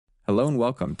Hello and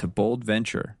welcome to Bold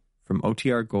Venture from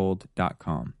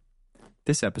OTRGold.com.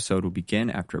 This episode will begin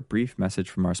after a brief message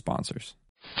from our sponsors.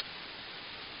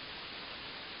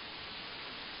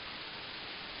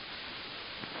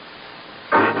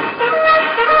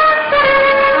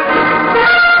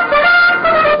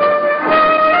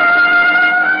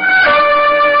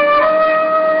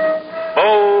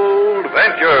 Bold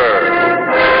Venture.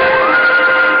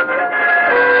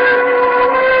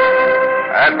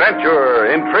 Adventure,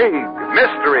 intrigue,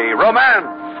 mystery, romance,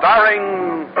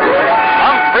 starring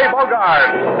Humphrey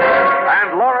Bogart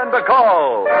and Lauren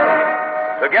Bacall.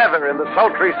 Together in the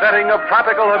sultry setting of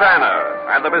tropical Havana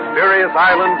and the mysterious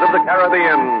islands of the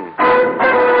Caribbean.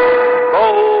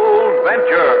 Bold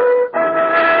Venture.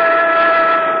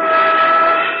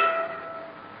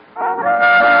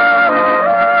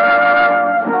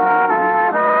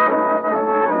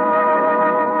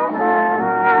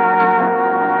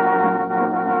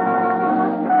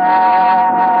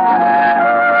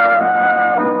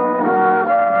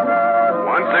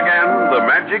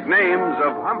 Names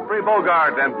of Humphrey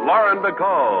Bogart and Lauren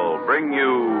Bacall bring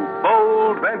you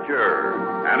Bold Venture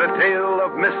and a tale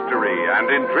of mystery and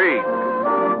intrigue.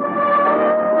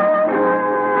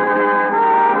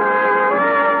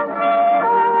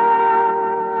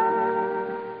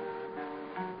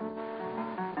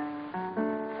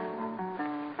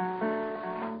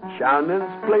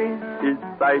 Shannon's place is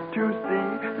sight to see.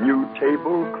 New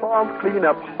tablecloth, clean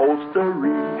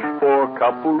upholstery. For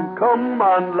couple, come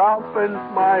on, laugh and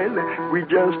smile. We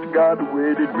just got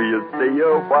wedded, we'll stay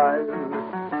a while.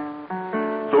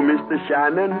 So Mr.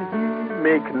 Shannon, he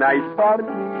make nice party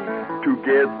to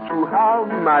get through our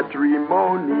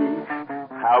matrimony.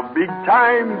 How big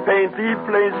time paint the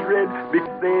place red, big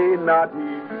say not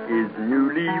he is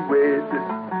newlywed.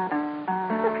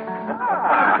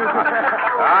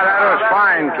 That was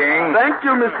fine, King. Thank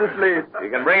you, Mr. Slade. You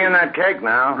can bring in that cake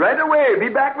now. Right away. Be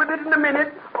back with it in a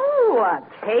minute. Oh, a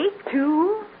cake,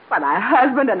 too? Well, my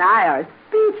husband and I are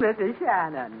speechless, Mrs.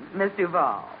 Shannon. Miss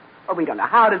Duval. Oh, we don't know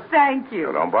how to thank you.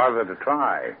 So don't bother to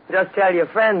try. Just tell your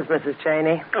friends, Mrs.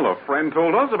 Cheney. Well, a friend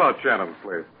told us about Shannon's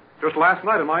place just last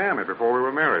night in Miami before we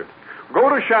were married. Go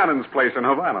to Shannon's place in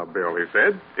Havana, Bill, he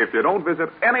said, if you don't visit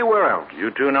anywhere else.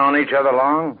 You two known each other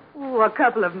long? Oh, a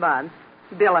couple of months.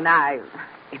 Bill and I,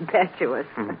 impetuous.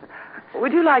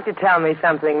 Would you like to tell me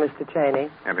something, Mr. Cheney?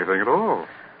 Anything at all.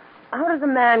 How does a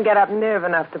man get up nerve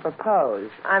enough to propose?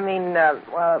 I mean,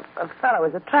 well, a fellow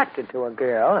is attracted to a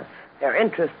girl. Their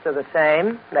interests are the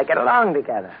same. They get along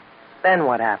together. Then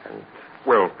what happens?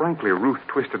 Well, frankly, Ruth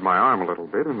twisted my arm a little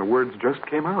bit, and the words just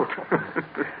came out.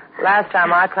 Last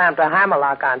time I clamped a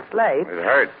hammerlock on Slate. It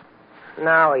hurt.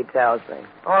 No, he tells me.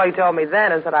 All he told me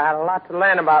then is that I had a lot to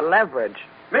learn about leverage.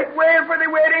 Make way for the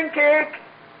wedding cake.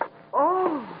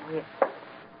 Oh,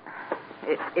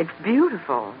 it's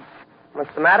beautiful.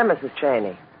 What's the matter, Mrs.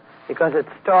 Cheney? Because it's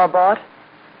store-bought?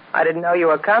 I didn't know you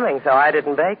were coming, so I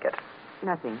didn't bake it.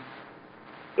 Nothing.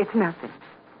 It's nothing.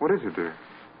 What is it, dear?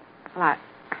 Well,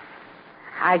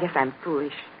 I guess I'm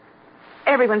foolish.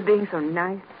 Everyone's being so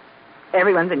nice.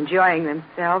 Everyone's enjoying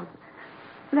themselves.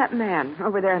 That man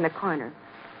over there in the corner,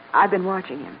 I've been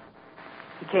watching him.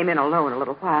 He came in alone a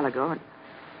little while ago, and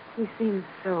he seems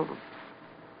so...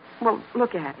 Well,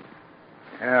 look at him.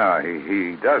 Yeah,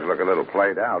 he does look a little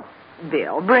played out.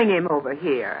 Bill, bring him over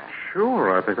here.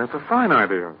 Sure, I think that's a fine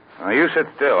idea. Now, you sit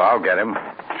still. I'll get him.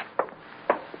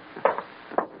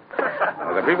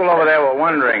 The people over there were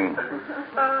wondering,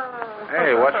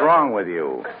 hey, what's wrong with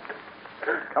you?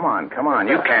 Come on.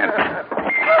 You can't.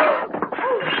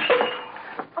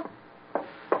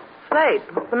 Slate,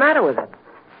 what's the matter with it?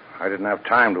 I didn't have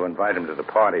time to invite him to the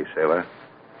party, sailor.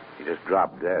 He just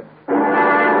dropped dead.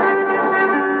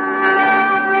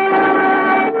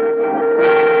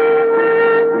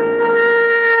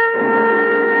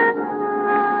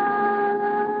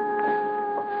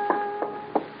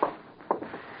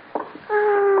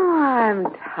 Oh, I'm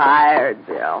tired,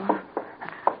 Bill.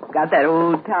 Got that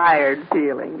old tired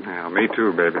feeling. Yeah, me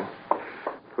too, baby.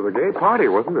 It was a gay party,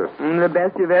 wasn't it? The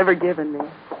best you've ever given me.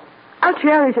 I'll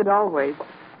cherish it always.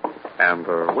 And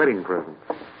the wedding present.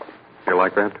 You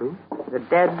like that, too? The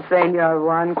dead Senor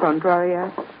Juan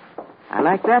Contrarias. I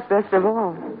like that best of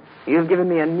all. You've given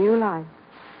me a new life.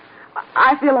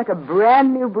 I feel like a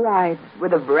brand new bride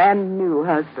with a brand new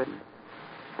husband.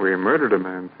 We murdered a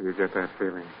man so you get that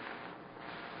feeling.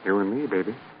 You and me,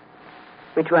 baby.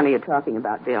 Which one are you talking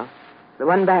about, Bill? The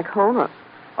one back home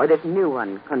or this new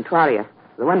one, Contrarias?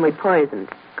 The one we poisoned?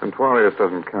 Contrarias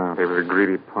doesn't count. He was a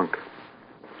greedy punk.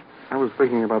 I was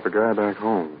thinking about the guy back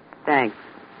home. Thanks.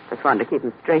 Just wanted to keep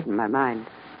him straight in my mind.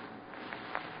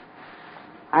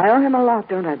 I owe him a lot,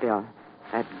 don't I, Bill?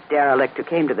 That derelict who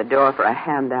came to the door for a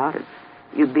handout, and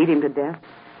you beat him to death,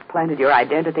 planted your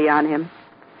identity on him,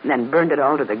 and then burned it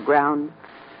all to the ground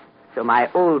so my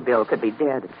old Bill could be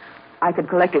dead. I could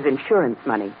collect his insurance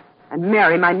money and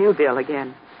marry my new Bill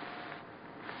again.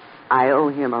 I owe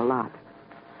him a lot.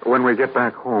 When we get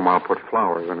back home, I'll put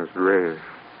flowers on his grave.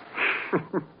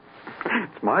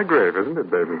 It's my grave, isn't it,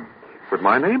 baby? With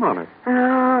my name on it.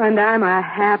 Oh, and I'm a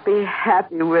happy,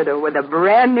 happy widow with a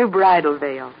brand new bridal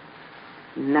veil.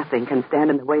 Nothing can stand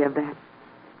in the way of that.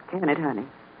 Can it, honey?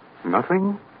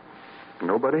 Nothing?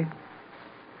 Nobody?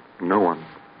 No one.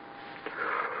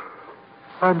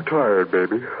 I'm tired,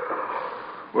 baby.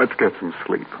 Let's get some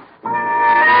sleep.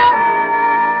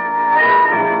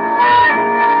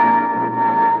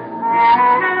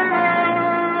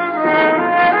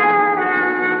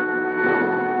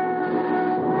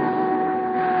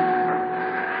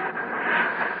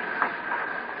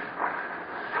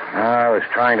 I was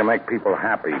trying to make people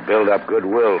happy, build up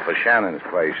goodwill for Shannon's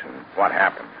place, and what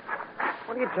happened?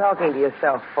 What are you talking to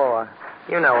yourself for?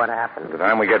 You know what happened. By the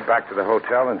time we get back to the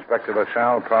hotel, Inspector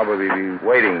LaSalle will probably be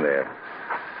waiting there.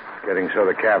 It's getting so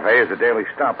the cafe is a daily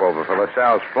stopover for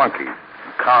LaSalle's flunkies,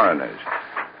 coroners.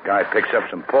 Guy picks up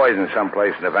some poison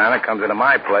someplace in Havana, comes into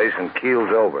my place, and keels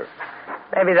over.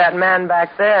 Maybe that man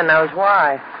back there knows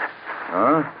why.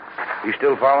 Huh? He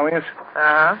still following us?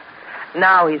 Uh-huh.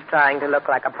 Now he's trying to look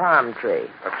like a palm tree.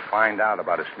 Let's find out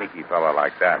about a sneaky fella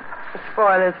like that.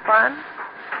 Spoil his fun?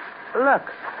 Look.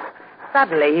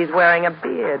 Suddenly he's wearing a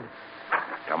beard.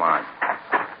 Come on.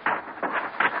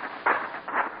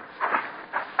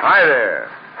 Hi there.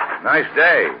 Nice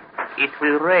day. It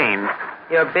will rain.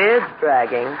 Your beard's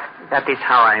dragging. That is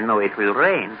how I know it will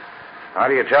rain. How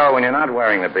do you tell when you're not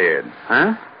wearing the beard?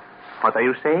 Huh? What are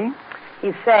you saying?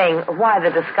 He's saying, why the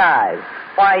disguise?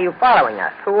 Why are you following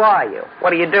us? Who are you?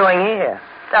 What are you doing here?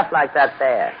 Stuff like that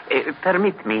there.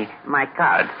 Permit me, my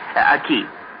card, a key.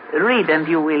 Read and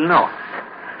you will know.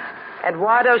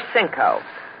 Eduardo Cinco,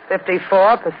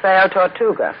 54, Paseo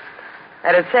Tortuga.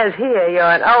 And it says here you're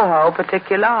an ojo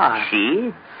particular.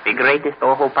 See? The greatest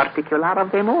ojo particular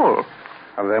of them all.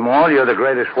 Of them all, you're the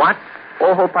greatest what?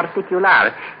 Ojo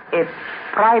particular. A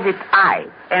private eye.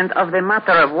 And of the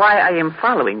matter of why I am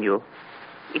following you.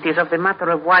 It is of the matter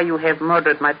of why you have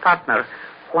murdered my partner,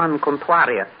 Juan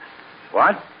Contrarias.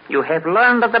 What? You have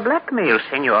learned of the blackmail,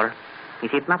 senor.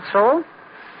 Is it not so?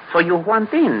 So you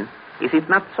want in. Is it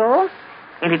not so?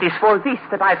 And it is for this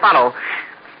that I follow.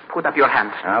 Put up your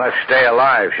hands. Now, let's stay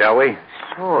alive, shall we?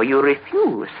 So you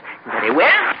refuse. Very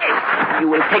well. You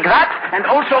will take that and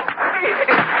also...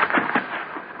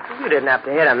 You didn't have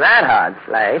to hit him that hard,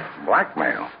 Slade.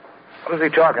 Blackmail? What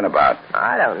is he talking about?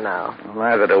 I don't know.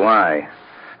 Neither do I.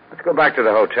 Let's go back to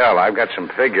the hotel. I've got some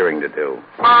figuring to do.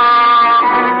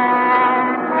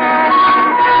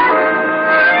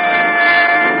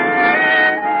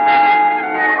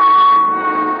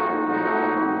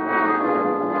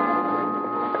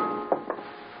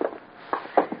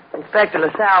 Inspector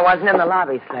LaSalle wasn't in the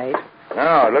lobby, Slade.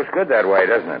 No, it looks good that way,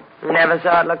 doesn't it? Never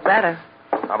saw it look better.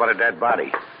 How about a dead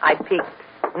body? I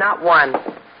peeked. Not one.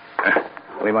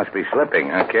 We must be slipping,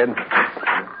 huh, kid?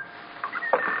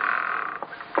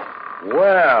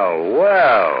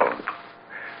 Well.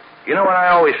 You know what I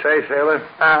always say, sailor?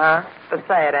 Uh-huh. But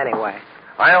say it anyway.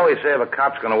 I always say if a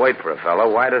cop's going to wait for a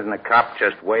fellow, why doesn't a cop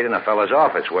just wait in a fellow's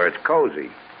office where it's cozy?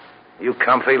 You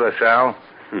comfy, LaSalle?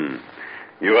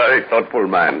 You are a thoughtful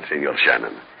man, Senor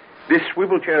Shannon. This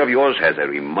swivel chair of yours has a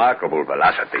remarkable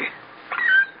velocity.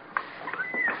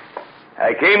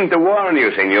 I came to warn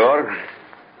you, senor,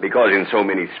 because in so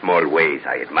many small ways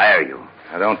I admire you.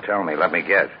 Now, don't tell me. Let me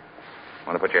guess.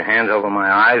 Want to put your hands over my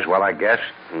eyes while I guess?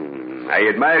 I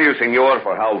admire you, senor,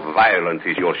 for how violent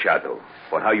is your shadow,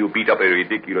 for how you beat up a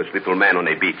ridiculous little man on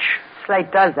a beach.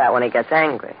 Slate does that when he gets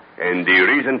angry. And the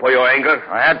reason for your anger?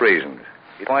 I had reasons.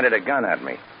 He pointed a gun at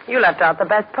me. You left out the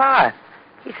best part.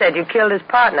 He said you killed his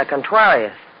partner,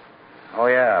 Contrarius. Oh,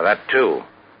 yeah, that too.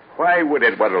 Why would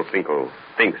Eduardo Cinco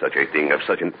think such a thing of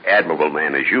such an admirable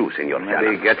man as you, Senor Maybe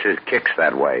Shannon? he gets his kicks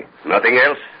that way. Nothing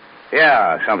else?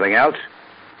 Yeah, something else.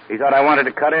 He thought I wanted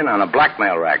to cut in on a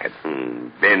blackmail racket.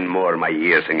 Bend more my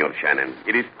ear, Senor Shannon.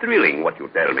 It is thrilling what you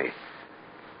tell me.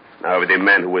 Now, the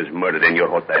man who was murdered in your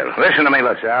hotel. Listen to me,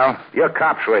 LaSalle. Your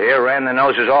cops were here, ran their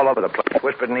noses all over the place,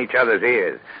 whispered in each other's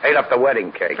ears, ate up the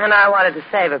wedding cake. And I wanted to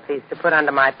save a piece to put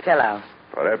under my pillow.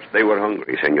 Perhaps they were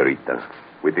hungry, senorita.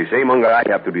 With the same hunger I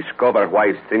have to discover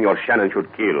why Senor Shannon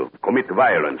should kill, commit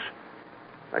violence.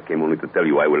 I came only to tell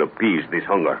you I will appease this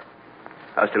hunger.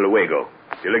 Hasta luego.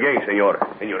 Till again, senorita.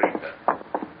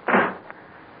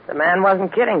 The man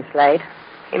wasn't kidding, Slade.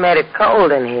 He made it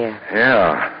cold in here.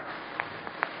 Yeah.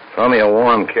 Throw me a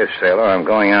warm kiss, sailor. I'm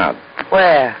going out.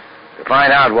 Where? To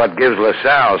find out what gives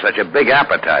LaSalle such a big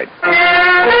appetite.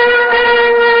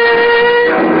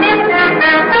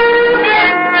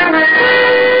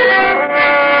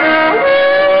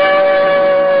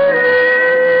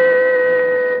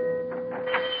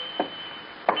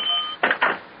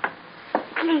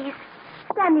 Please,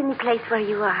 stand in the place where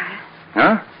you are.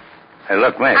 Huh? Hey,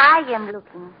 look, miss. I am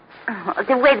looking. Oh,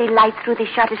 the way the light through the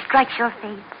shutter strikes your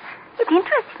face. It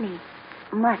interests me.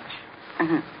 Much.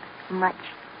 Much.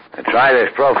 Try this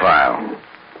profile.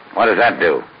 What does that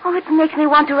do? Oh, it makes me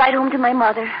want to write home to my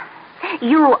mother.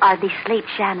 You are the Slate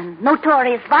Shannon,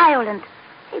 notorious, violent.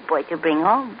 A boy to bring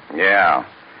home. Yeah.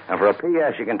 And for a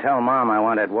P.S., you can tell Mom I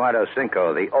want Eduardo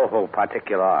Cinco, the ojo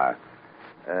particular.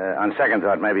 On second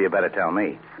thought, maybe you better tell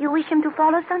me. You wish him to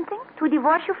follow something? To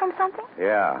divorce you from something?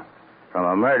 Yeah. From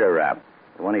a murder rap.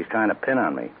 The one he's trying to pin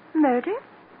on me. Murder?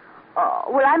 Oh,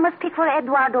 well, I must pick for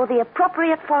Eduardo the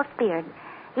appropriate false beard.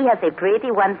 He has a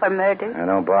pretty one for murder.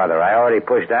 Don't bother. I already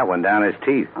pushed that one down his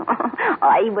teeth.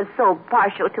 Oh, he was so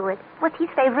partial to it. What's his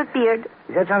favorite beard?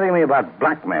 He said something to me about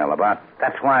blackmail, about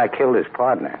that's why I killed his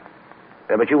partner.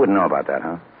 Yeah, but you wouldn't know about that,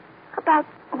 huh? About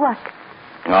what?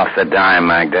 Off the dime,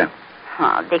 Magda.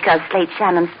 Oh, because Slate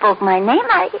Shannon spoke my name,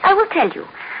 I will tell you.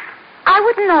 I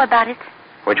wouldn't know about it.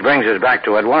 Which brings us back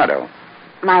to Eduardo.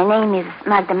 My name is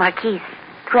Magda Marquise,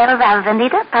 12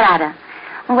 Avenida Parada.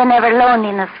 Whenever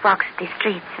loneliness walks the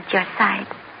streets at your side.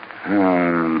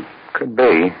 Could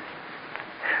be.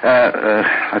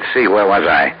 Let's see, where was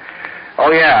I?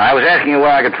 Oh, yeah, I was asking you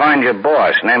where I could find your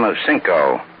boss, name of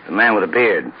Cinco, the man with a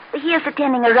beard. He is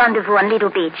attending a rendezvous on Little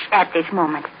Beach at this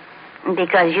moment.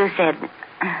 Because you said,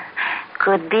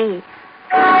 could be.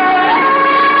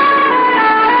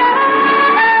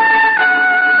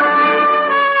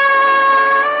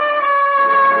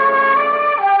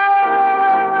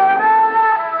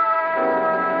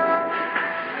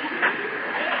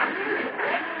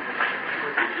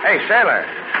 Hey, sailor.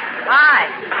 Hi.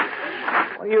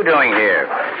 What are you doing here?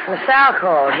 LaSalle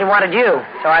called. He wanted you,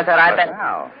 so I thought I'd better...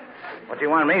 LaSalle? What do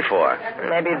you want me for?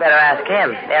 Maybe you'd better ask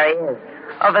him. There he is.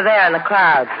 Over there in the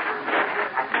crowd.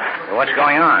 Well, what's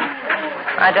going on?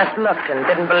 I just looked and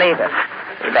didn't believe it.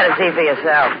 You better see for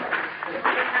yourself.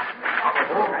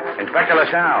 Inspector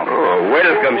LaSalle. Oh,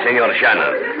 welcome, Senor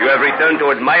Shannon. You have returned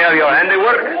to admire your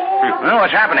handiwork? Well,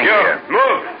 what's happening here?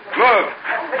 Move!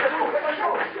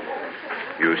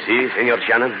 You see, Senor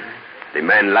Shannon, the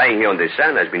man lying here on the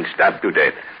sand has been stabbed to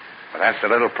death. Well, that's the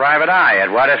little private eye,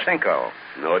 Eduardo Cinco.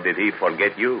 Nor did he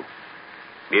forget you.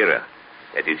 Mira,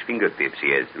 at his fingertips he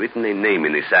has written a name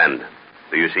in the sand.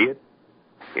 Do you see it?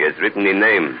 He has written the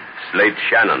name, Slate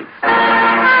Shannon.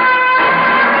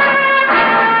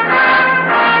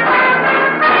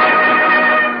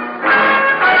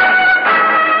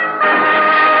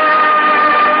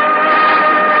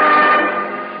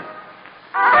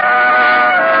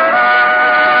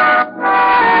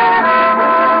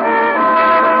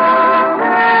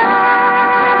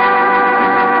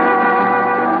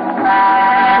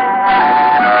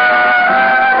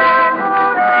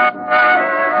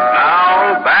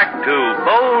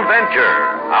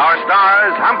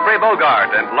 Humphrey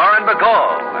Bogart and Lauren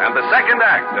Bacall, and the second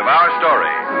act of our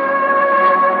story.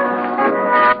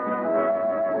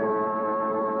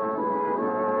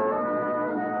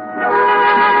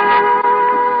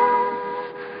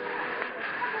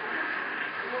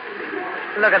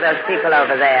 Look at those people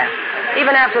over there.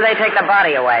 Even after they take the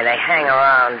body away, they hang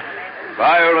around.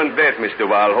 Violent death, Mr.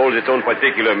 Val, holds its own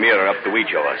particular mirror up to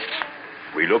each of us.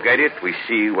 We look at it, we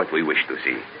see what we wish to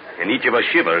see. And each of us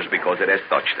shivers because it has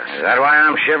touched us. Is that why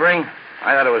I'm shivering?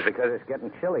 I thought it was because it's getting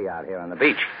chilly out here on the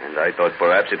beach. And I thought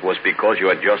perhaps it was because you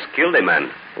had just killed a man.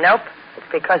 Nope. It's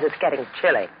because it's getting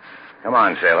chilly. Come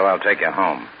on, sailor. I'll take you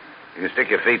home. You can stick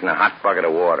your feet in a hot bucket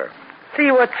of water.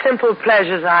 See what simple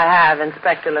pleasures I have,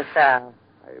 Inspector LaSalle.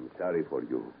 I am sorry for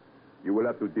you. You will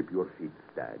have to dip your feet,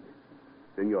 Stag.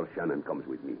 Senor Shannon comes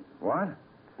with me. What?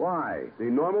 Why? The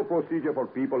normal procedure for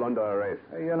people under arrest.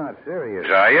 Hey, you're not serious,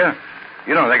 are you?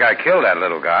 You don't think I killed that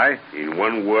little guy? In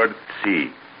one word,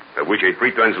 si. Of which a free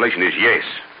translation is yes.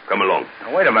 Come along.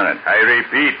 Now, wait a minute. I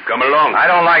repeat, come along. I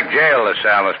don't like jail,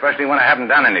 LaSalle, especially when I haven't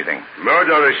done anything.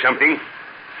 Murder is something.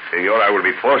 Senor, I will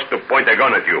be forced to point a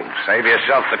gun at you. Save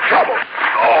yourself the trouble.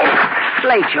 Oh!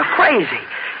 Slate, you're crazy.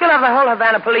 You'll have the whole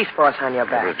Havana police force on your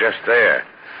back. It was just there.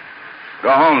 Go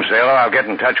home, sailor. I'll get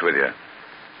in touch with you.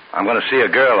 I'm going to see a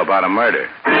girl about a murder.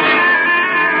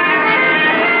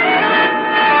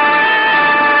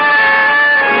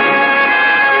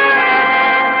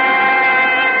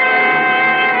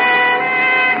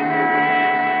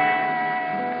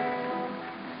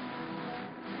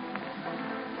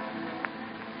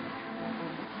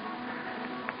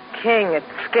 King, it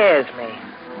scares me.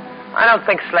 I don't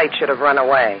think Slate should have run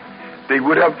away. They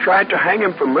would have tried to hang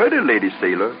him for murder, Lady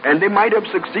Sailor, and they might have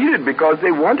succeeded because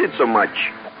they wanted so much.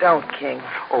 Don't, King.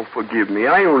 Oh, forgive me.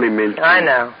 I only meant to. I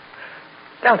know.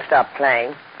 Don't stop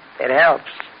playing. It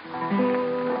helps.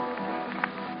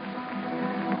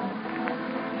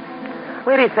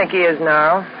 Where do you think he is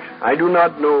now? I do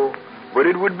not know, but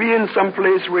it would be in some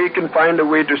place where he can find a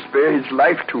way to spare his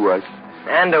life to us.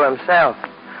 And to himself.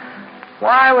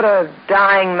 Why would a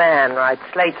dying man write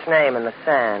Slate's name in the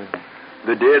sand?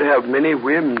 The dead have many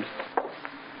whims.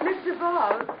 Mr.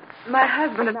 Ball, my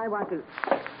husband and I want to...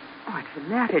 What's the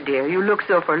matter, dear? You look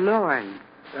so forlorn.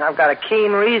 I've got a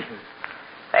keen reason.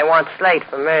 They want Slate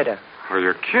for murder. Are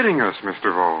you kidding us,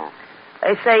 Mr. Vall?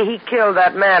 They say he killed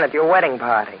that man at your wedding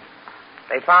party.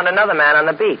 They found another man on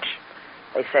the beach.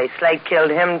 They say Slate killed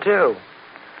him, too.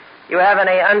 You have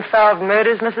any unsolved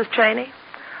murders, Mrs. Cheney?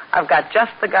 I've got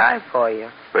just the guy for you.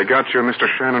 They got you, Mr.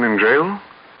 Shannon, in jail?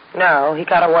 No, he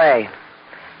got away.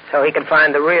 So he could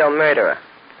find the real murderer.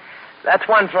 That's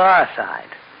one for our side.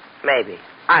 Maybe.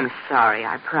 I'm sorry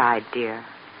I pried, dear.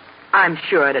 I'm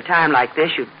sure at a time like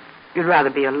this you'd rather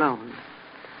be alone.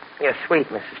 You're sweet,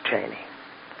 Mrs. Cheney.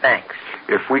 Thanks.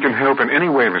 If we can help in any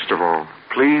way, Mr. Vall,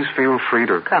 please feel free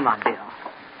to... Come on,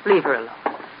 Bill. Leave her alone.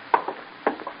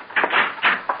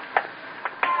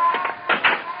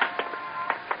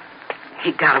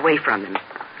 He got away from him.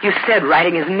 You said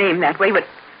writing his name that way, but...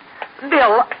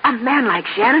 Bill, a man like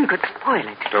Shannon could spoil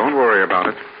it. Don't worry about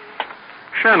it.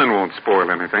 Shannon won't spoil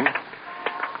anything.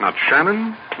 Not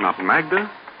Shannon, not Magda.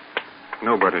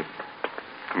 Nobody.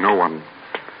 No one.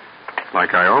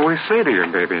 Like I always say to you,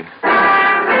 baby.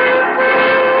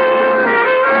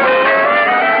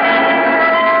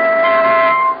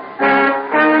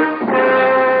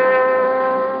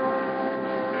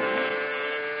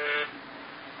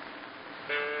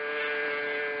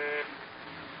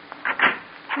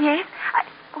 Yes?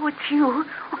 Oh, it's you.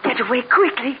 Oh, get away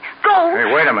quickly. Go.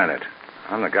 Hey, wait a minute.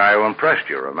 I'm the guy who impressed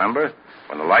you, remember?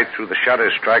 When the light through the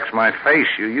shutters strikes my face,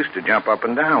 you used to jump up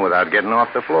and down without getting off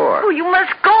the floor. Oh, you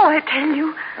must go, I tell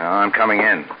you. Now, I'm coming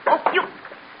in.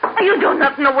 Oh, you do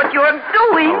not know what you are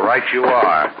doing. All right, you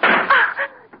are.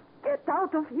 Get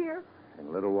out of here. In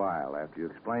a little while, after you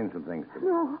explain some things to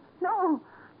me. No.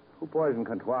 Who poisoned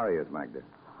Contuarius, Magda?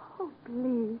 Oh,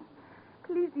 please.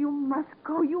 Please, you must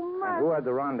go. You must. And who had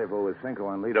the rendezvous with Cinco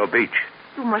on Lido Beach?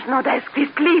 You must not ask this.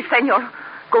 Please, senor.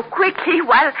 Go quickly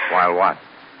while... While what?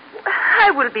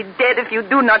 I will be dead if you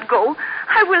do not go.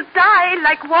 I will die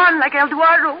like Juan, like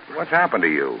Eduardo. What's happened to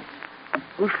you?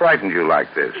 Who frightened you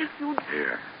like this? You...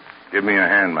 Here. Give me your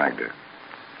hand, Magda.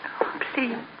 Oh,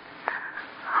 please.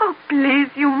 Oh, please,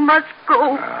 you must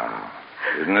go. Oh,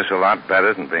 isn't this a lot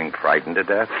better than being frightened to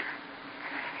death?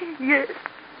 Yes.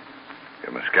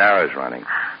 Your mascara's running.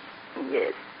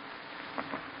 Yes.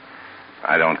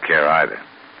 I don't care either.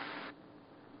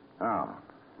 Oh.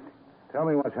 Tell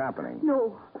me what's happening.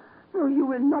 No, you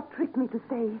will not trick me to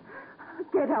stay.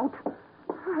 Get out.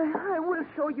 I will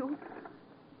show you.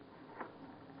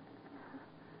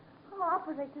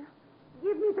 Operator,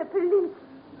 give me the police.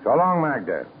 So long,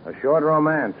 Magda. A short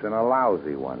romance and a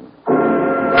lousy one.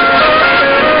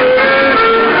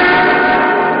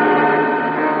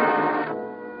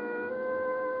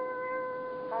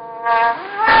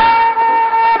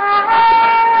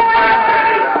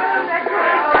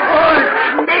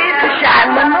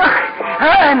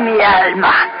 Mi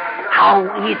alma, how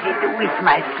is it with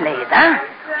my slave, huh?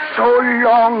 So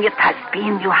long it has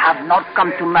been you have not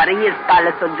come to Maria's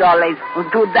Palace of Jollies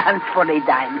to dance for a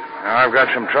dime. Now, I've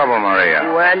got some trouble,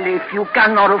 Maria. Well, if you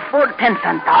cannot afford 10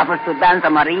 centavos to dance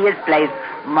at Maria's place,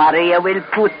 Maria will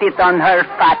put it on her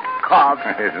fat cob.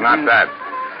 It's not that.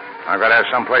 I've got to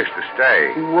have some place to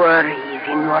stay. Worry is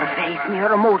in your face, mi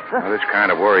hermosa. Well, this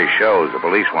kind of worry shows. The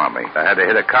police want me. I had to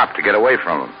hit a cop to get away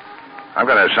from them. I've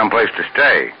got to have some place to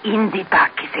stay. In the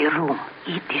back is a room.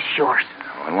 It is yours.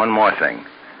 Oh, and one more thing.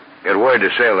 Get word to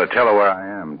Sailor. Tell her where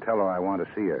I am. Tell her I want to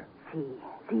see her.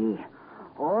 See.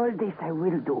 All this I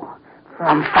will do.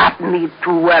 From fat me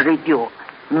to worried you,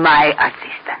 my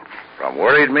assistant. From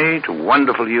worried me to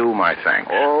wonderful you, my thanks.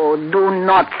 Oh, do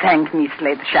not thank me,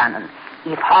 Slate Shannon.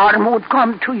 If harm would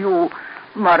come to you,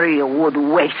 Maria would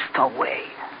waste away.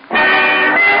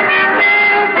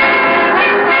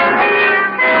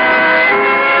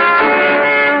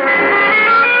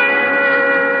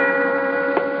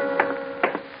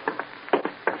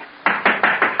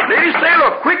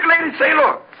 Lady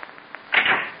Sailor!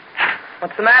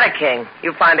 What's the matter, King?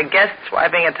 You find a guest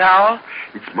swiping a towel?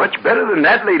 It's much better than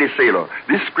that, Lady Sailor.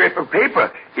 This scrap of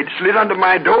paper, it slid under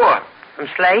my door. From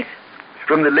Slate?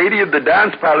 From the lady of the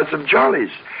dance palace of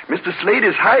Jollies. Mr. Slade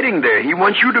is hiding there. He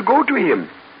wants you to go to him.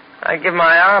 I'd give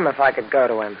my arm if I could go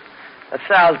to him.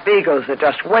 LaSalle's beagles are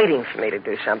just waiting for me to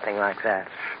do something like that.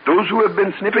 Those who have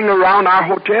been sniffing around our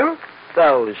hotel?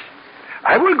 Those.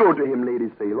 I will go to him,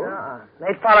 Lady Sailor.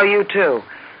 They'd follow you, too.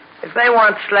 If they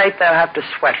want Slate, they'll have to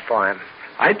sweat for him.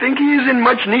 I think he is in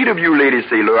much need of you, Lady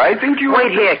Sailor. I think you...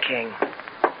 Wait here, King.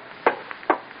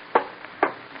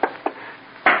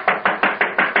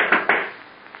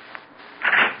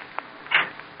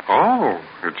 Oh,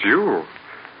 it's you.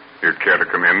 You'd care to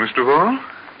come in, Miss Duval?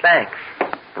 Thanks.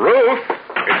 Ruth,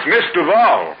 it's Miss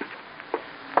Duval.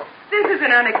 This is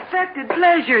an unexpected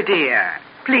pleasure, dear.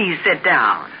 Please sit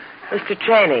down. Mr.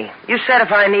 Cheney, you said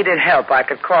if I needed help, I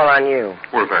could call on you.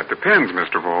 Well, that depends, Miss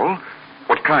Duval.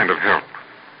 What kind of help?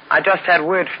 I just had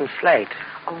word from Slate.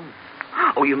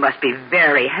 Oh, you must be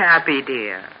very happy,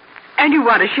 dear. And you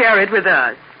want to share it with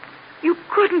us. You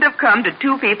couldn't have come to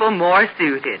two people more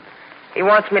suited. He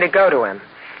wants me to go to him.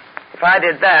 If I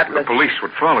did that... The police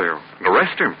would follow you and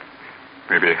arrest him.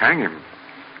 Maybe hang him.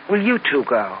 Will you two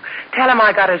go? Tell him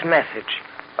I got his message.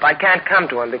 But I can't come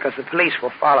to him because the police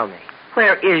will follow me.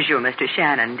 Where is you, Mr.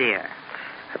 Shannon, dear?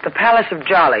 At the Palace of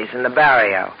Jollies in the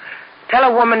barrio. Tell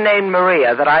a woman named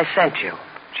Maria that I sent you.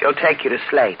 She'll take you to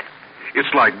Slate.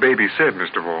 It's like Baby said,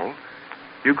 Mr. Duval.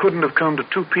 You couldn't have come to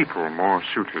two people more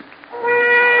suited.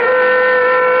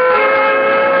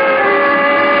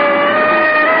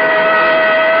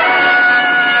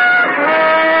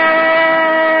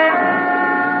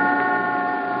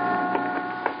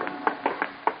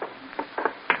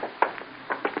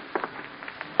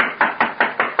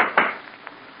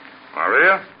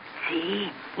 Maria? See,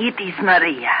 it is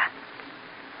Maria.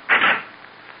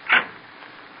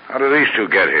 How did these two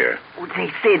get here? They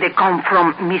say they come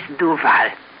from Miss Duval.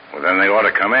 Well, then they ought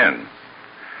to come in.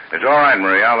 It's all right,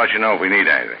 Maria. I'll let you know if we need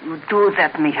anything. You do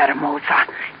that, mi hermosa.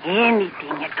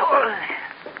 Anything at all.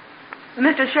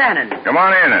 Mr. Shannon. Come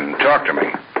on in and talk to me.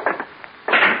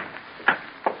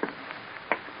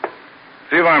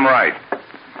 See if I'm right.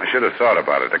 I should have thought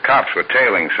about it. The cops were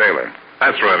tailing Sailor.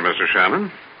 That's right, Mr.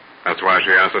 Shannon. That's why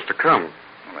she asked us to come.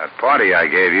 That party I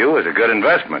gave you was a good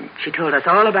investment. She told us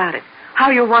all about it. How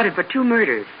you're wanted for 2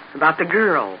 murders. About the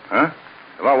girl. Huh?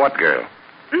 About what girl?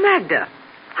 Magda.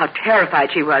 How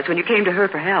terrified she was when you came to her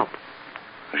for help.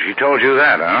 She told you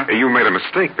that, huh? You made a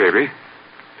mistake, baby.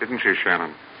 Didn't she,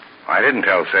 Shannon? I didn't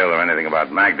tell Sailor anything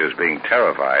about Magda's being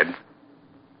terrified.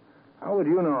 How would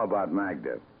you know about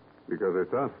Magda? Because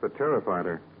it's us that terrified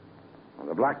her. Well,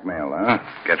 the blackmail, huh?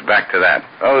 Gets back to that.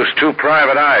 Those 2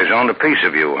 private eyes owned a piece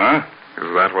of you, huh?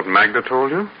 Is that what Magda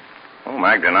told you? Oh,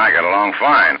 Magda and I got along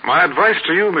fine. My advice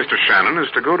to you, Mr. Shannon, is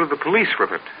to go to the police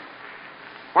with it.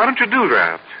 Why don't you do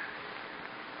that?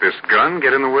 This gun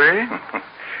get in the way?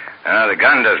 The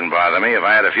gun doesn't bother me. If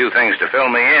I had a few things to fill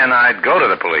me in, I'd go to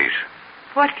the police.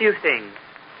 What few things?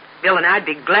 Bill and I'd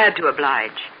be glad to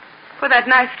oblige. For that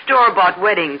nice store-bought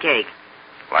wedding cake.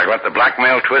 Like what the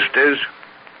blackmail twist is?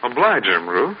 Oblige him,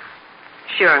 Ruth.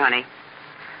 Sure, honey.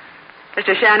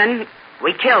 Mr. Shannon,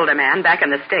 we killed a man back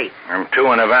in the States. I'm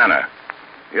 2 in Havana.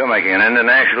 You're making an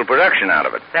international production out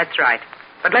of it. That's right.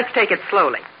 But let's take it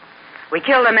slowly. We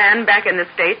killed a man back in the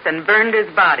States and burned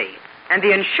his body. And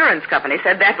the insurance company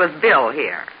said that was Bill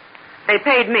here. They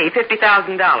paid me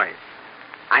 $50,000.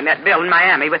 I met Bill in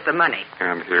Miami with the money.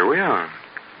 And here we are.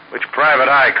 Which private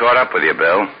eye caught up with you,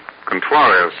 Bill?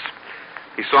 Contuarius.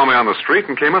 He saw me on the street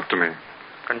and came up to me.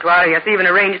 Contuarius even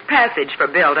arranged passage for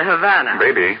Bill to Havana.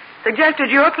 Baby. Suggested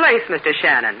your place, Mr.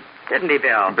 Shannon. Didn't he,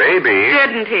 Bill? Baby.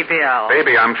 Didn't he, Bill?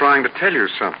 Baby, I'm trying to tell you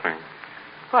something.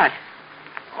 What?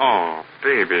 Oh,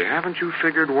 baby, haven't you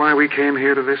figured why we came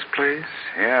here to this place?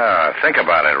 Yeah, think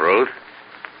about it, Ruth.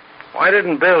 Why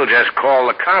didn't Bill just call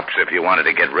the cops if you wanted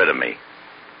to get rid of me?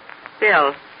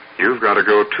 Bill. You've got to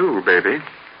go, too, baby.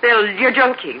 Bill, you're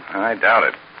joking. I doubt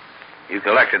it. You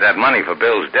collected that money for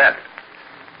Bill's death.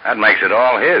 That makes it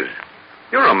all his.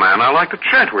 You're a man I like to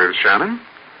chat with, Shannon.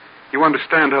 You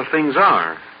understand how things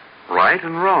are. Right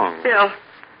and wrong. Bill,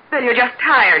 you're just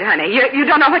tired, honey. You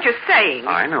don't know what you're saying.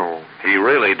 I know. He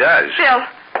really does.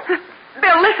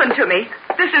 Bill, listen to me.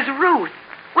 This is Ruth.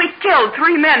 We killed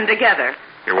 3 men together.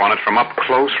 You want it from up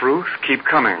close, Ruth? Keep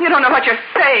coming. You don't know what you're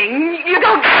saying. You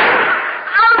don't...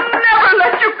 I'll never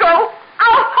let you go.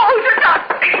 I'll hold you down.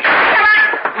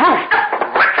 Ruth,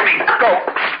 let me go.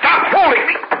 Stop holding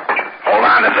me. Hold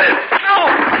on to this. No.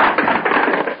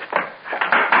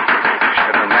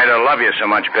 Shouldn't have made her love you so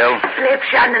much, Bill. Slate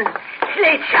Shannon.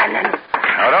 Slate Shannon.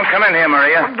 Now, don't come in here,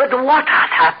 Maria. But what has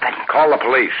happened? Call the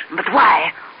police. But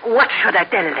why? What should I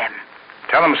tell them?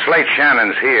 Tell them Slate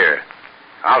Shannon's here.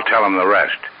 I'll tell them the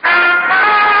rest.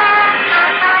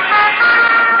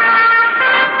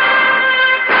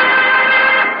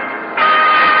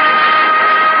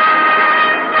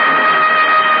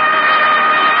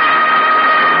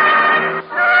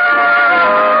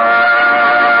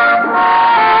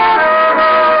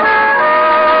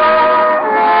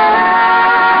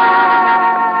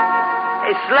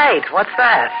 late. What's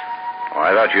that? Oh,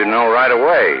 I thought you'd know right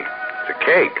away. It's a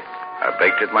cake. I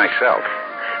baked it myself.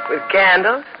 With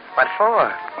candles? What for?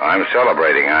 I'm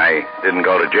celebrating. I didn't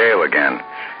go to jail again.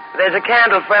 There's a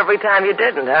candle for every time you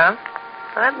didn't, huh?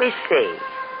 Let me see.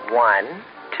 1,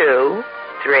 2,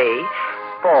 3,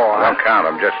 4. Don't count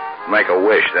them. Just make a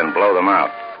wish, then blow them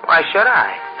out. Why should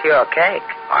I? It's your cake.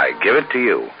 I give it to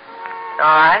you.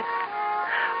 All right.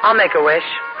 I'll make a wish.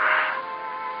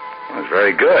 That's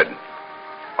very good.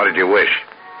 What did you wish?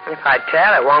 If I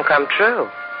tell, it won't come true.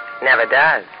 Never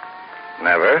does.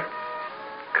 Never?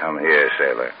 Come here,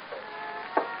 sailor.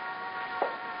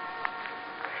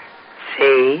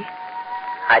 See?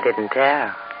 I didn't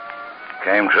tell.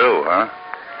 Came true, huh?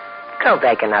 Go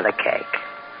bake another cake.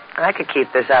 I could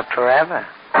keep this up forever.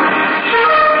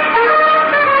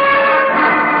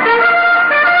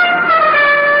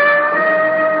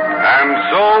 And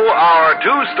so our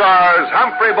two stars,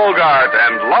 Humphrey Bogart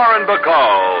and Lauren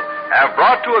Bacall, have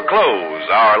brought to a close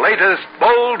our latest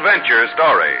bold venture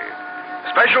story.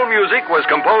 Special music was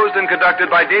composed and conducted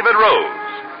by David Rose.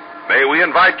 May we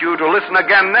invite you to listen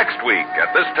again next week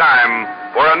at this time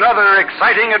for another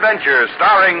exciting adventure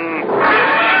starring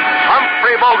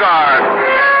Humphrey Bogart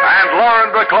and Lauren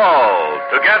Bacall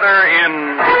together in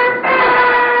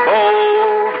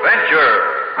Bold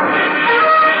Venture.